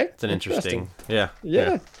 Okay. It's an interesting. Yeah.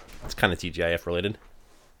 It's kind of TGIF related.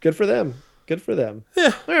 Good for them.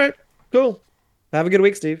 Yeah. All right. Cool. Have a good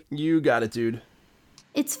week, Steve. You got it, dude.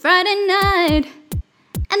 It's Friday night,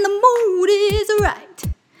 and the mood is right.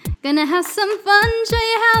 Gonna have some fun, show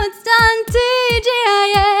you how it's done.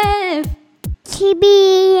 TGIF.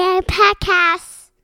 TBA podcast.